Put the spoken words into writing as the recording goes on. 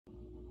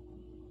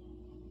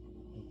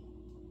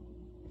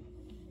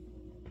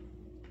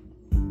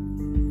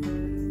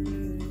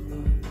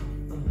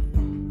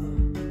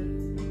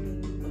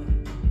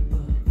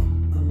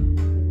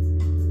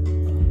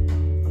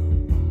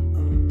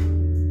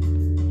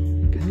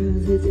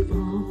'cause it's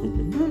all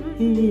in my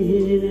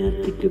head.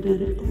 I think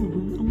about it over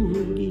and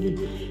over again.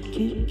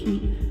 Can't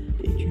keep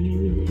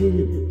picturing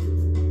him,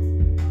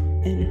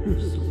 and it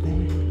hurts so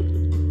bad.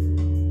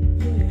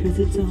 'Cause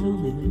it's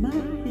all in my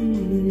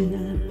head.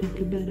 I think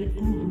about it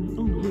over and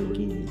over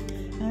again.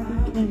 I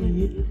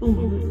replay it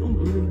over and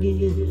over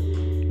again.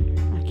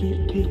 I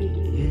can't take it,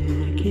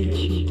 yeah, I can't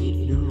shake it,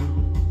 no.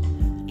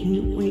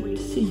 Can't wait to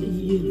see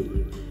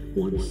you.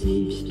 Wanna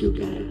see you still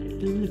got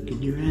the look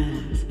in your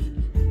eyes,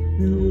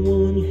 the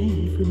one you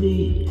had for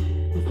me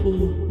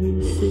before we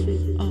said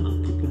our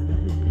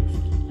goodbyes.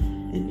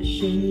 And the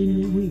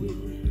shame that we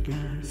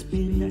gotta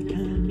spend our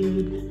time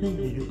being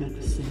mad about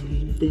the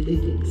same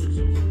things,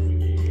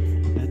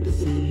 about the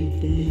same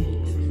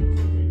things.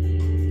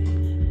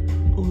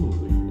 Oh,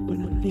 but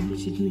I think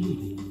she's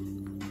leaving.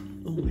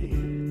 Oh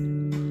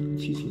man,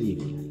 she's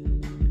leaving.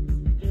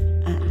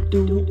 I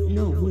don't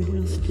know what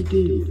else to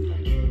do,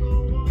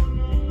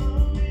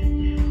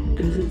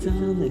 'cause it's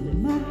all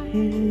in my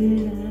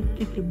head.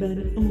 I think about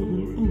it over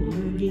and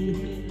over again.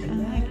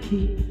 I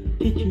keep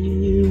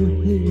picturing you and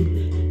him,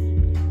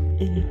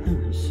 and it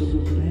hurts so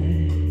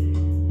bad.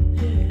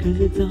 'Cause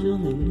it's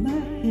all in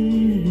my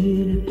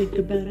head. I think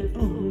about it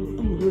over and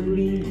over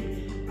again,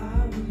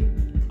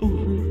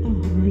 over and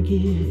over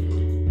again.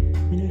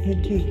 And I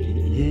can't take it,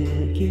 yeah,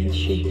 I can't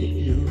shake it,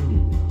 no.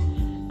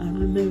 I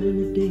remember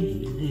the day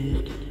you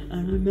left. I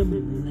remember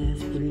the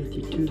last breath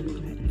you took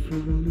right in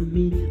front of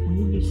me.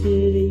 When you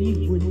said that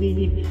you would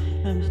leave,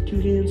 I was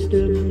too damn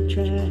stubborn to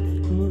try. I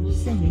don't want to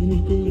say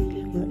anything,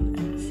 but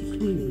I see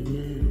clearly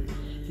now.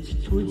 This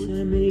choice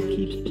I made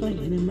keeps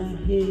playing in my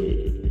head,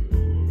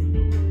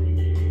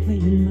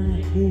 playing in my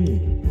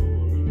head.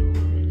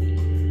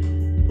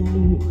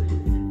 Oh,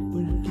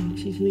 but I think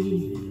she's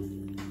leaving.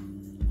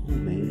 Oh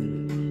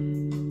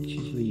man,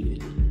 she's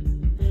leaving.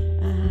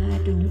 I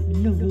don't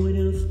know what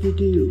else to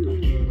do,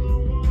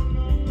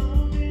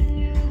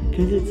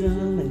 'cause it's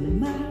all in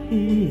my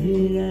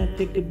head. I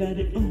think about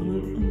it over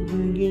and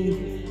over again.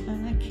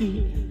 I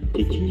keep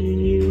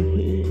picturing you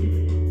here,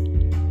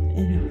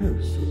 and it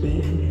hurts so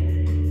bad.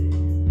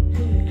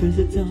 'Cause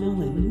it's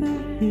all in my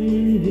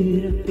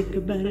head. I think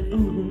about it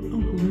over and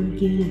over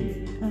again.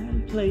 I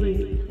play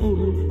it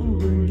over and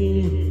over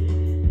again.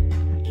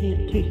 I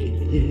can't take it,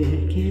 yeah,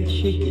 I can't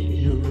shake it,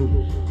 no.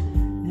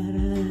 Now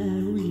that I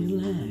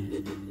realize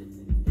that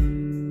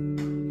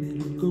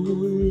I'm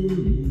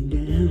going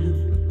down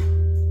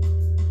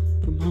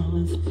from all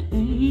this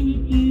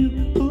pain you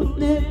put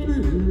me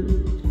through.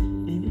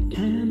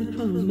 Anytime I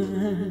close my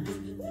eyes,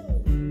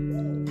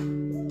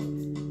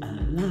 I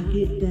lock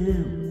it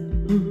down.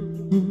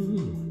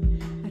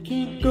 I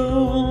can't go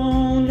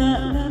on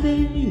not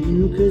loving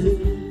you, 'cause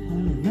it's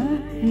all in my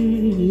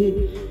head.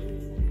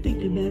 Think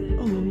about it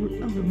over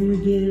and over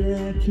again.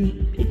 I keep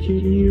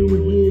picturing you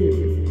and him,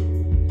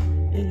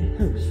 and it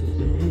hurts so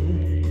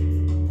bad.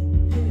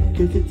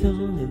 'Cause it's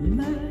all in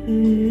my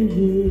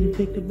head.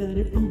 Think about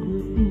it over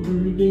and over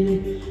again.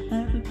 I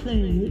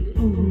replay it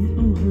over and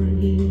over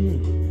again.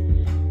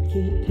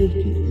 Can't take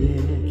it,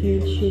 yeah, I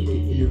can't shake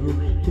it, no.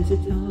 'Cause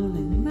it's all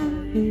in my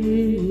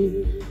head.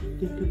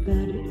 Think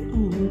about it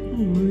over and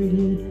over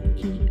again.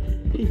 Keep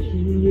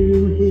picturing you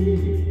here,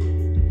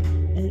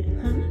 and it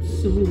hurts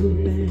so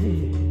bad,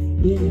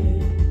 yeah.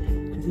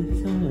 'Cause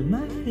it's all in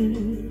my head.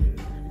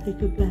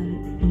 Think about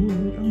it over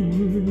and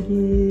over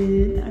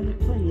again. I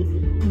replay it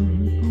over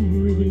and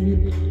over again.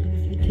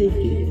 I can't take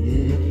it,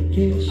 yeah,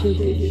 can't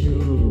shake it, no.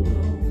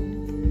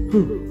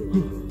 Over and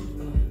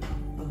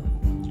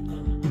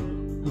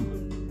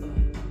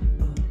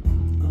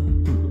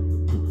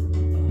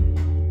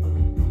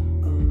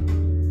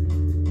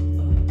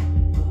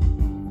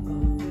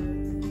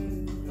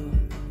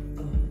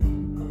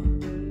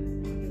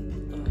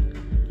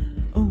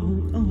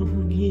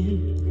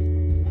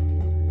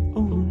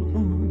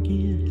over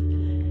again,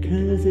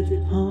 'cause it's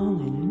all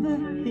in my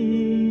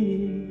head.